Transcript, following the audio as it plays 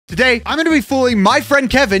Today, I'm going to be fooling my friend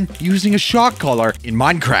Kevin using a shock collar in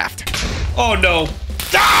Minecraft. Oh, no.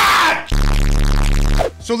 Ah!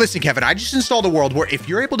 So listen, Kevin, I just installed a world where if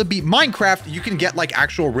you're able to beat Minecraft, you can get like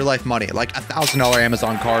actual real life money, like $1,000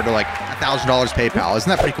 Amazon card or like $1,000 PayPal. Isn't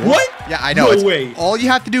that pretty cool? What? Yeah, I know. No way. All you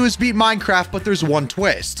have to do is beat Minecraft, but there's one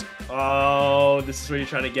twist. Oh, this is where you're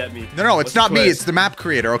trying to get me. No, it's not me. It's the map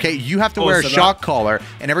creator, okay? You have to wear a shock collar,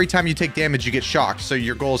 and every time you take damage, you get shocked. So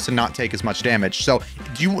your goal is to not take as much damage. So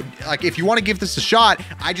do you like if you want to give this a shot,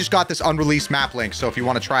 I just got this unreleased map link. So if you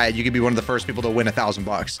want to try it, you can be one of the first people to win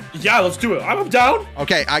 $1,000. Yeah, let's do it. I'm down.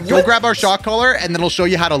 Okay, go grab our shock collar, and then it'll show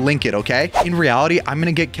you how to link it, okay? In reality, I'm going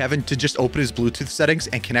to get Kevin to just open his Bluetooth settings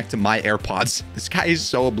and connect to my AirPods. This guy is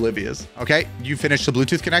so oblivious. Okay, you finished the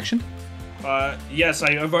Bluetooth connection? Yes,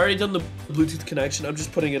 I've already done the Bluetooth connection. I'm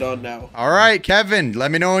just putting it on now. All right, Kevin, let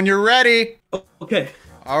me know when you're ready. Oh, okay.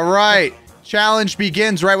 All right. Challenge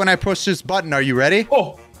begins right when I push this button. Are you ready?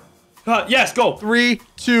 Oh. Yes, go. 3,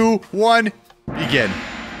 2, 1, begin.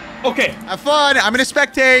 Okay. Have fun. I'm going to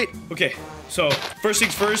spectate. Okay. So, first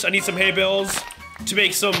things first, I need some hay bales to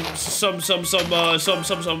make some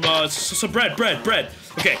bread.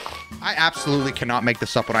 Okay. I absolutely cannot make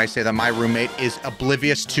this up when I say that my roommate is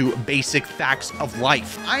oblivious to basic facts of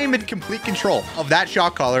life. I am in complete control of that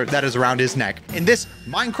shock collar that is around his neck. In this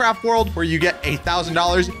Minecraft world where you get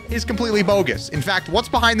 $1,000 is completely bogus. In fact, what's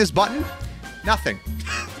behind this button? Nothing.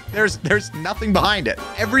 There's nothing behind it.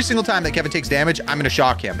 Every single time that Kevin takes damage, I'm gonna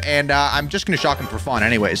shock him. And I'm just gonna shock him for fun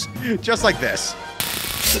anyways. Just like this.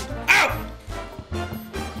 Ow!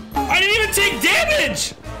 I didn't even take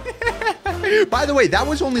damage! By the way, that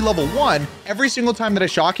was only level 1. Every single time that I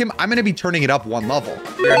shock him, I'm going to be turning it up 1 level.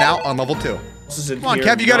 We are now on level 2. Come on,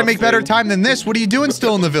 Kev, you got to make better time than this. What are you doing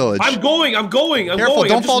still in the village? I'm going. Careful,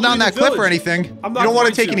 don't fall down that cliff or anything. You don't want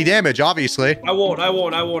to take any damage, obviously. I won't.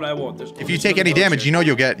 If you take any damage, you know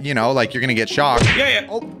you'll get, like you're going to get shocked. Yeah.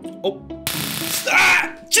 Oh.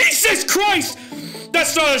 Ah! Jesus Christ!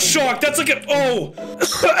 That's not a shock. That's like an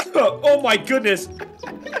oh my goodness.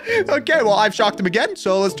 Okay, well, I've shocked him again,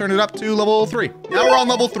 so let's turn it up to level 3. Now we're on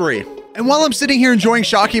level 3. And while I'm sitting here enjoying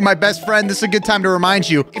shocking my best friend, this is a good time to remind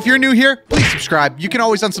you, if you're new here, please subscribe. You can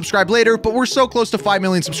always unsubscribe later, but we're so close to 5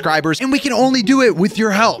 million subscribers, and we can only do it with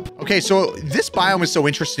your help. Okay, so this biome is so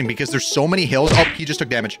interesting because there's so many hills. Oh, he just took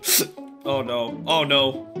damage. Oh, no. Oh,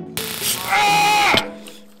 no. Ah!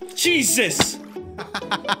 Jesus!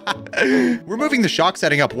 We're moving the shock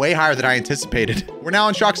setting up way higher than I anticipated. We're now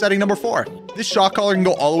on shock setting number 4. This shock collar can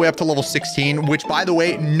go all the way up to level 16, which, by the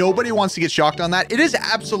way, nobody wants to get shocked on that. It is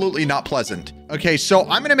absolutely not pleasant. Okay, so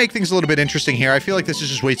I'm going to make things a little bit interesting here. I feel like this is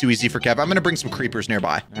just way too easy for Kev. I'm going to bring some creepers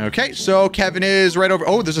nearby. Okay, so Kevin is right over.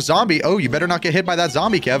 Oh, there's a zombie. Oh, you better not get hit by that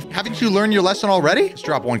zombie, Kev. Haven't you learned your lesson already? Let's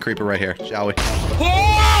drop 1 creeper right here, shall we?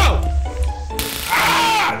 Oh!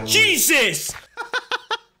 Ah! Jesus!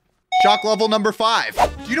 Shock level number 5.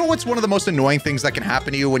 Do you know what's one of the most annoying things that can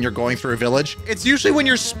happen to you when you're going through a village? It's usually when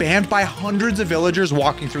you're spammed by hundreds of villagers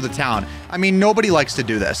walking through the town. I mean, nobody likes to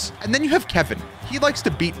do this. And then you have Kevin. He likes to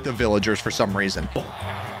beat the villagers for some reason.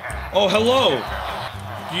 Oh, hello.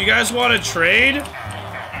 Do you guys want to trade?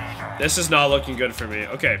 This is not looking good for me.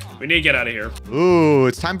 Okay, we need to get out of here. Ooh,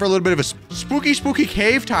 it's time for a little bit of a spooky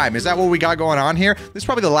cave time. Is that what we got going on here? This is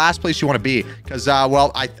probably the last place you want to be. Because,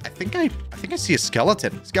 well, I think I see a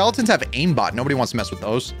skeleton. Skeletons have aimbot. Nobody wants to mess with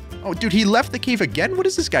those. Oh, dude, he left the cave again? What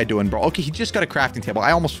is this guy doing, bro? Okay, he just got a crafting table.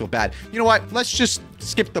 I almost feel bad. You know what? Let's just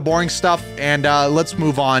skip the boring stuff and let's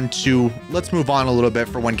move on a little bit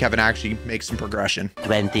for when Kevin actually makes some progression.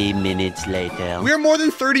 20 minutes later. We're more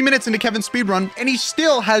than 30 minutes into Kevin's speedrun, and he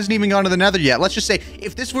still hasn't even gone to the Nether yet. Let's just say,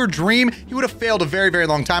 if this were Dream, he would have failed a very, very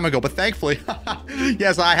long time ago. But thankfully,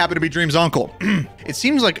 yes, I happen to be Dream's uncle. It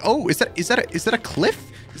seems like, oh, is that a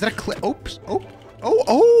cliff? Is that a cliff? Oops.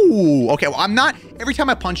 Oh, okay, well, every time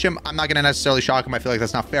I punch him, I'm not gonna necessarily shock him. I feel like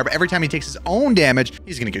that's not fair, but every time he takes his own damage,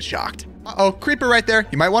 he's gonna get shocked. Uh-oh, creeper right there.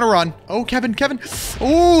 You might want to run. Oh, Kevin.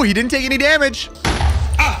 Oh, he didn't take any damage.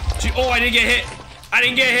 Ah, gee, oh, I didn't get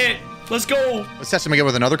hit. Let's go. Let's test him again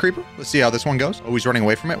with another creeper. Let's see how this one goes. Oh, he's running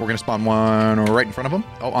away from it. We're gonna spawn one right in front of him.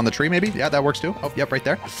 Oh, on the tree, maybe? Yeah, that works too. Oh, yep, right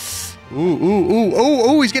there.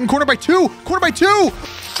 Ooh, he's getting cornered by 2. Oh,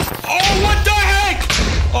 what the heck?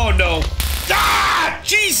 Oh, no. Ah,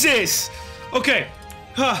 Jesus. Okay.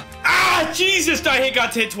 Jesus, I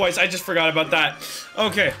got hit twice. I just forgot about that.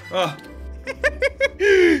 Okay.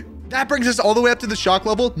 That brings us all the way up to the shock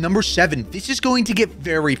level number 7. This is going to get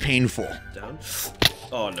very painful. Down.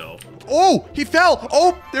 Oh, no. Oh, he fell.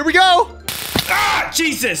 Oh, there we go. Ah,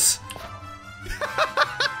 Jesus.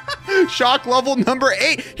 Shock level number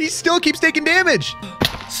 8. He still keeps taking damage.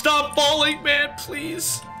 Stop falling, man,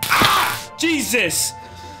 please. Ah, Jesus.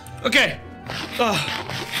 Okay.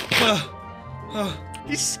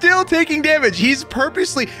 He's still taking damage. He's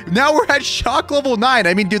purposely... Now we're at shock level 9.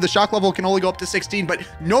 I mean, dude, the shock level can only go up to 16, but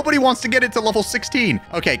nobody wants to get it to level 16.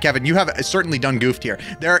 Okay, Kevin, you have certainly done goofed here.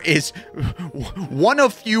 There is one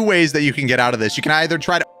of few ways that you can get out of this. You can either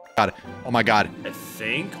try to... God. Oh, my God. I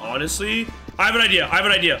think, honestly... I have an idea.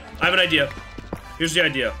 Here's the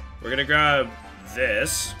idea. We're gonna grab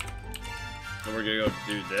this. And we're gonna go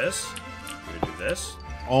do this. We're gonna do this.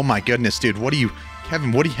 Oh, my goodness, dude. What do you...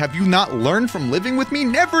 Kevin, have you not learned from living with me?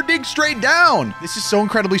 Never dig straight down. This is so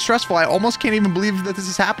incredibly stressful. I almost can't even believe that this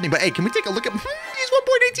is happening. But hey, can we take a look at these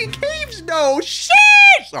 1.18 caves? No shit.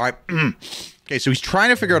 All right. Okay, so he's trying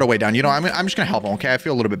to figure out a way down. You know, I'm just gonna help him. Okay, I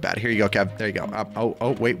feel a little bit bad. Here you go, Kev. There you go.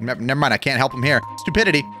 Oh, wait. Never mind. I can't help him here.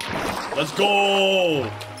 Stupidity. Let's go.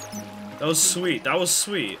 That was sweet.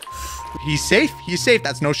 He's safe.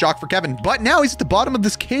 That's no shock for Kevin. But now he's at the bottom of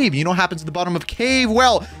this cave. You know what happens at the bottom of a cave?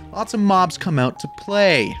 Well, lots of mobs come out to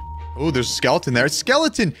play. Oh, there's a skeleton there.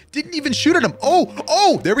 Skeleton didn't even shoot at him.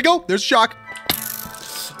 Oh, there we go. There's a shock.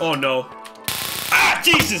 Oh, no. Ah,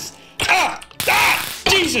 Jesus.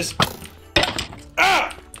 Jesus.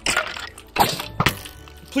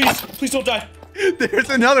 Please don't die. There's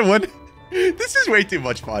another one. This is way too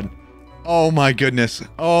much fun. Oh my goodness,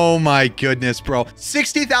 bro.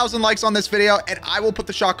 60,000 likes on this video, and I will put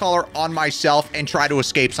the shock collar on myself and try to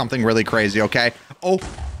escape something really crazy, okay? Oh.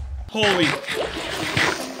 Holy.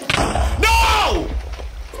 No!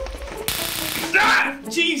 Ah,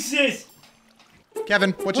 Jesus!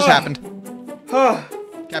 Kevin, what just happened?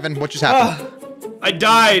 Kevin, what just happened? I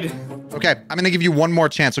died. Okay, I'm gonna give you one more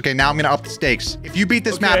chance. Okay, now I'm gonna up the stakes. If you beat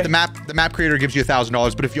this map, the map creator gives you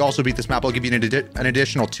 $1,000. But if you also beat this map, I'll give you an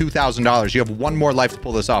additional $2,000. You have one more life to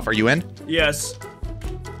pull this off. Are you in? Yes.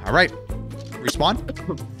 All right. Respawn.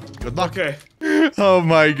 Good luck. Okay. Oh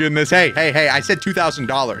my goodness. Hey, I said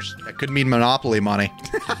 $2,000. That could mean Monopoly money.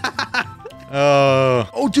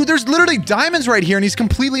 Oh, dude, there's literally diamonds right here, and he's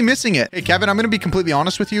completely missing it. Hey, Kevin, I'm gonna be completely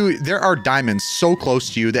honest with you. There are diamonds so close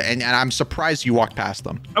to you that, and I'm surprised you walked past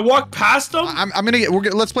them. I walked past them?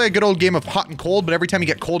 Let's play a good old game of hot and cold, but every time you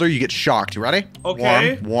get colder, you get shocked. You ready?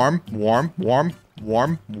 Okay. Warm.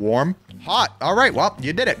 Hot. All right, well,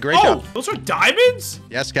 you did it. Great job. Those are diamonds?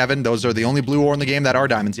 Yes, Kevin, those are the only blue ore in the game that are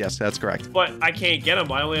diamonds. Yes, that's correct. But I can't get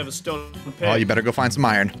them. I only have a stone pick. Oh, you better go find some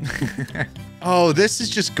iron. Oh, this is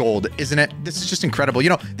just gold, isn't it? This is just incredible. You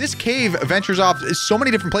know, this cave ventures off so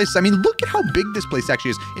many different places. I mean, look at how big this place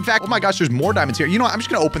actually is. In fact, oh my gosh, there's more diamonds here. You know what? I'm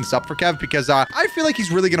just going to open this up for Kev because I feel like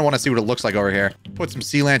he's really going to want to see what it looks like over here. Put some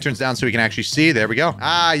sea lanterns down so we can actually see. There we go.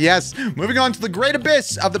 Ah, yes. Moving on to the great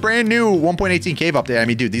abyss of the brand new 1.18 cave up there. I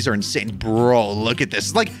mean, dude, these are insane. Bro, look at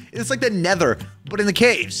this. It's like the nether, but in the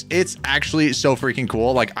caves. It's actually so freaking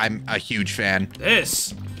cool. Like, I'm a huge fan.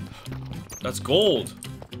 That's gold.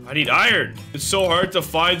 I need iron. It's so hard to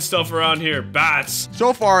find stuff around here. Bats.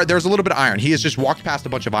 So far, there's a little bit of iron. He has just walked past a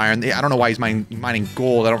bunch of iron. I don't know why he's mining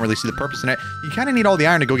gold. I don't really see the purpose in it. You kind of need all the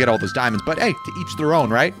iron to go get all those diamonds. But hey, to each their own,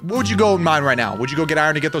 right? What would you go and mine right now? Would you go get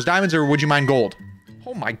iron to get those diamonds, or would you mine gold?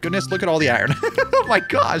 Oh my goodness, look at all the iron. Oh my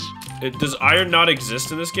gosh. Does iron not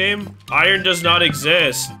exist in this game? Iron does not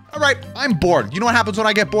exist. All right, I'm bored. You know what happens when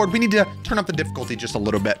I get bored? We need to turn up the difficulty just a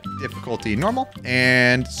little bit. Difficulty normal.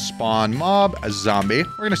 And spawn mob, a zombie.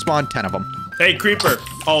 We're gonna spawn 10 of them. Hey, creeper.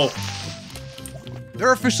 Oh.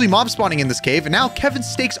 They're officially mob spawning in this cave, and now Kevin's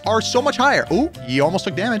stakes are so much higher. Ooh, he almost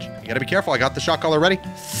took damage. You gotta be careful. I got the shock collar ready.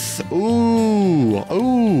 Ooh,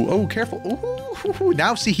 careful. Ooh,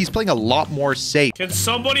 now see, he's playing a lot more safe. Can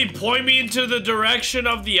somebody point me into the direction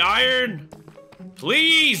of the iron?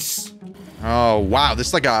 Please. Oh wow, this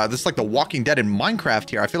is like the Walking Dead in Minecraft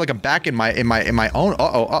here. I feel like I'm back in my own.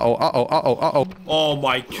 Oh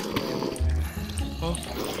my. Oh.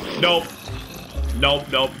 Nope.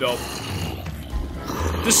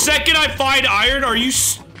 The second I find iron, are you?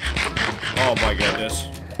 Oh my goodness.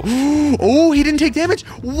 Oh, he didn't take damage.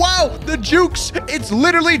 Wow, the jukes. It's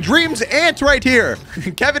literally Dream's aunt right here.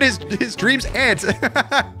 Kevin is his Dream's aunt.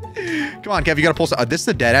 Come on, Kev, you gotta pull some. This is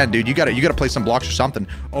a dead end, dude. You gotta place some blocks or something.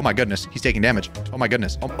 Oh my goodness, he's taking damage. Oh my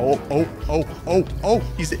goodness. Oh.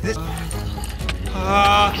 He's this.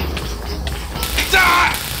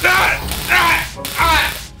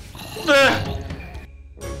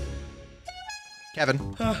 Kevin,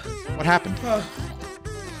 what happened?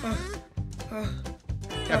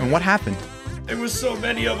 Kevin, what happened? There was so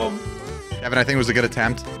many of them. Kevin, I think it was a good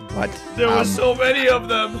attempt, but there was so many of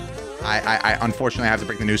them. I unfortunately have to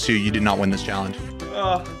break the news to you. You did not win this challenge.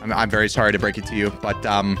 I'm very sorry to break it to you, but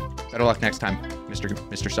better luck next time.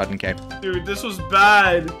 Mr. Sudden K. Dude, this was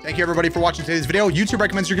bad. Thank you, everybody, for watching today's video. YouTube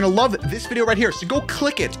recommends you're going to love this video right here. So go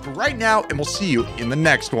click it right now, and we'll see you in the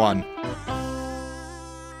next one.